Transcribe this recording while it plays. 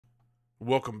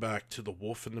Welcome back to The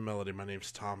Wolf and the Melody. My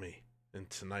name's Tommy, and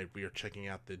tonight we are checking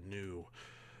out the new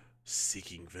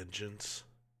Seeking Vengeance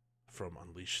from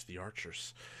Unleash the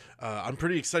Archers. I'm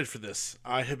pretty excited for this.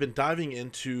 I have been diving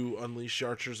into Unleash the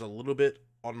Archers a little bit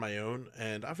on my own,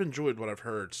 and I've enjoyed what I've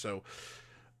heard. So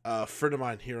a friend of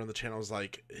mine here on the channel was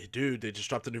like, hey, dude, they just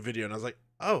dropped a new video, and I was like,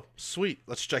 oh, sweet,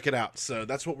 let's check it out. So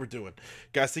that's what we're doing.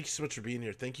 Guys, thank you so much for being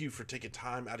here. Thank you for taking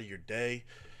time out of your day.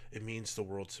 It means the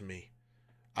world to me.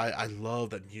 I love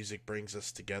that music brings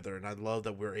us together, and I love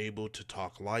that we're able to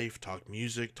talk life, talk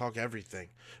music, talk everything.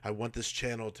 I want this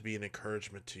channel to be an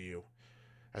encouragement to you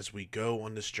as we go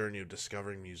on this journey of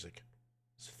discovering music.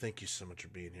 So thank you so much for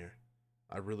being here.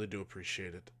 I really do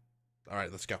appreciate it. All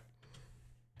right, let's go.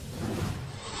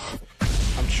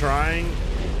 I'm trying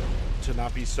to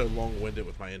not be so long-winded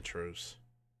with my intros.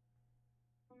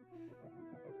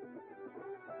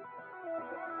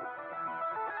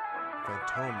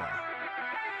 Phantoma.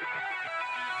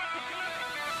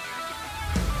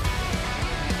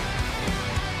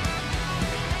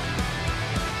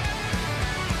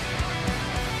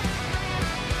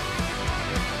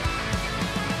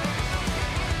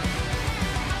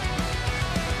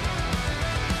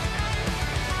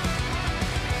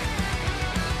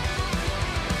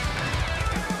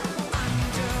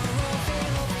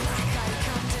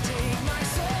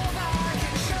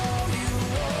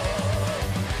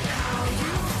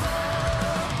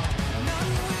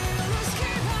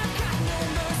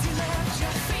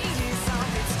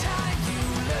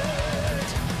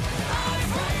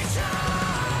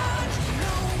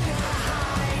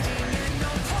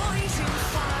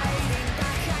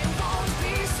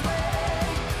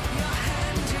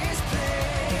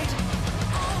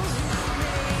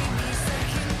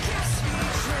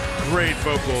 Great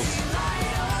vocals.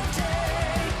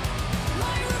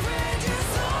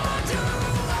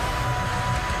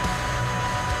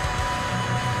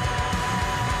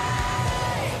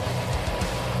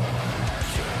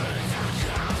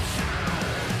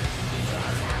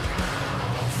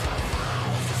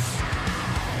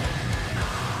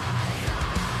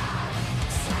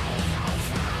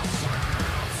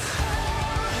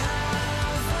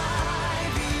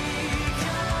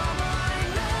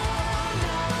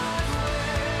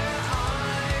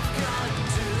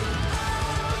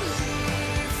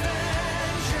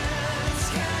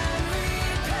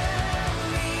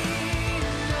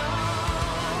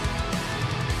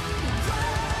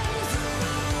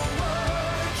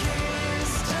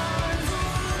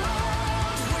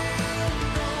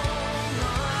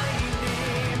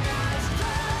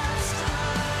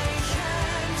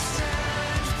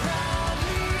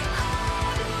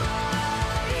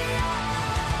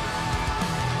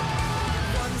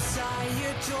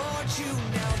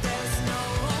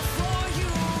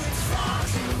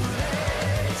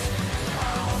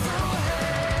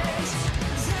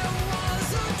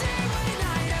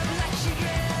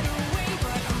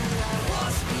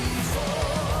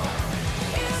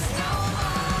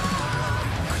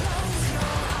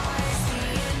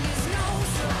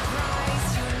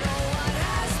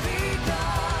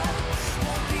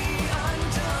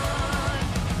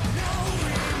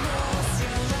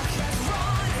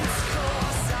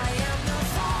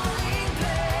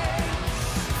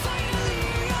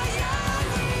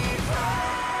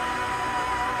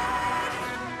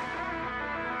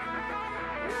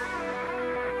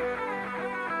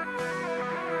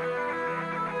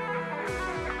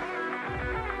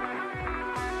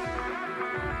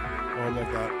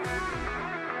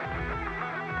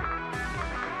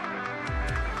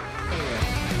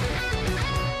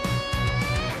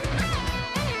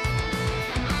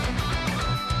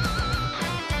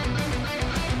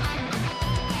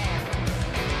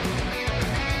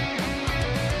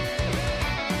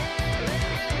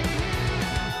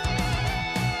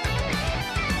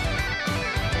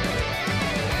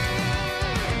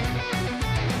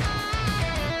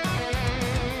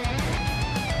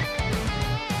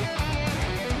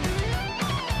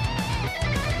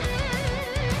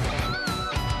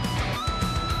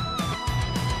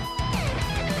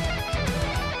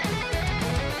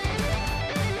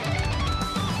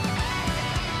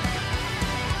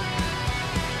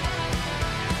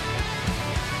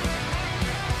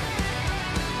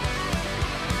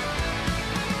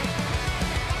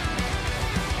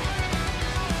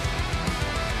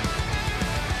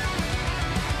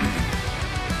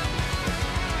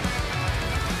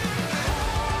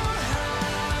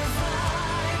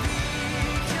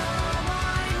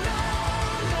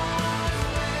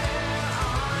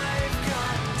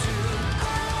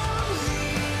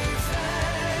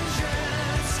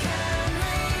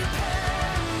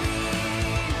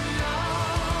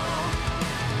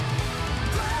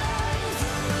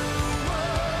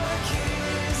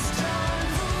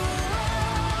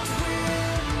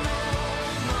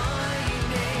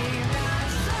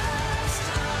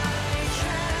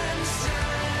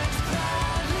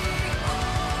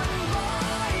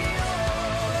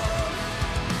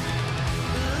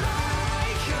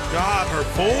 God, her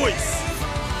voice.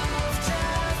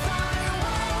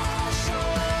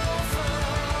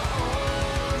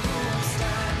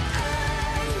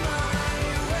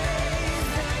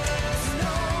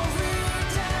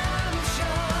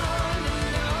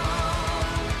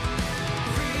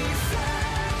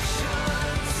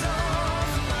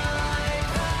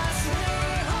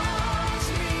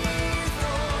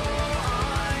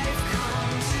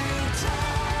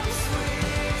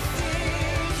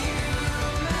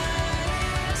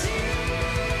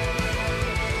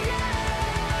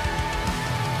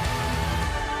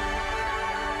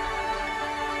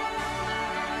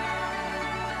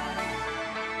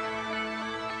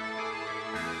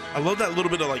 I love that little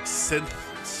bit of like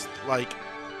synth, like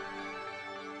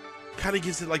kind of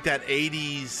gives it like that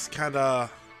 80s kind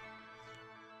of.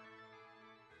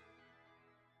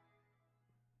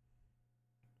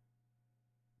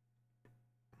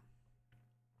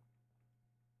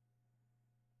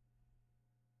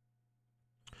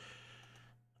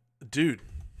 Dude,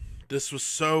 this was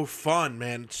so fun,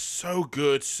 man. So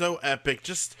good, so epic.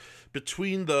 Just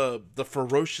between the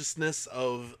ferociousness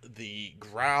of the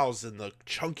growls and the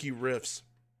chunky riffs,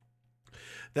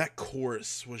 that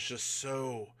chorus was just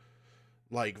so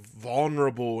like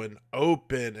vulnerable and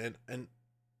open and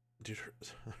dude,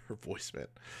 her voice, man,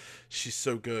 she's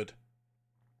so good.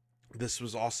 This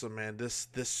was awesome, man. This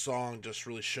song just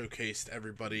really showcased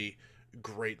everybody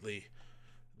greatly.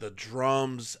 The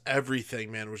drums,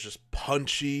 everything, man, was just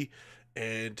punchy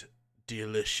and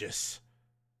delicious.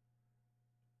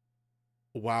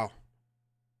 Wow.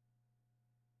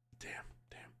 Damn,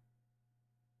 damn.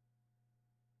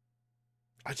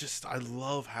 I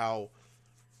love how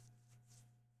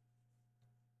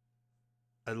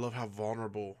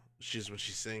vulnerable she is when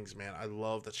she sings, man. I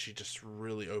love that she just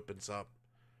really opens up.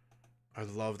 I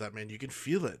love that, man. You can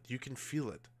feel it. You can feel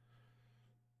it.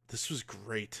 This was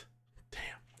great. Damn.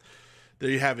 There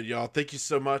you have it, y'all. Thank you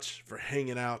so much for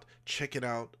hanging out, checking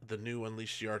out the new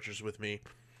Unleash the Archers with me.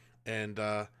 And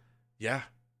yeah,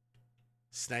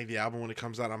 snag the album when it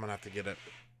comes out. I'm gonna have to get it.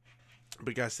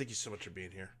 But guys, thank you so much for being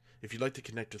here. If you'd like to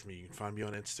connect with me, you can find me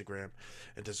on Instagram.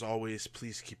 And as always,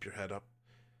 please keep your head up.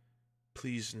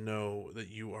 Please know that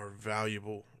you are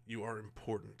valuable. You are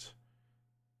important.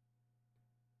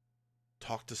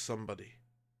 Talk to somebody.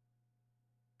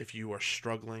 If you are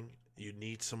struggling, you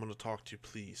need someone to talk to,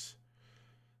 please.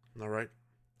 All right?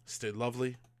 Stay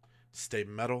lovely. Stay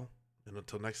metal. And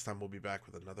until next time, we'll be back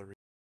with another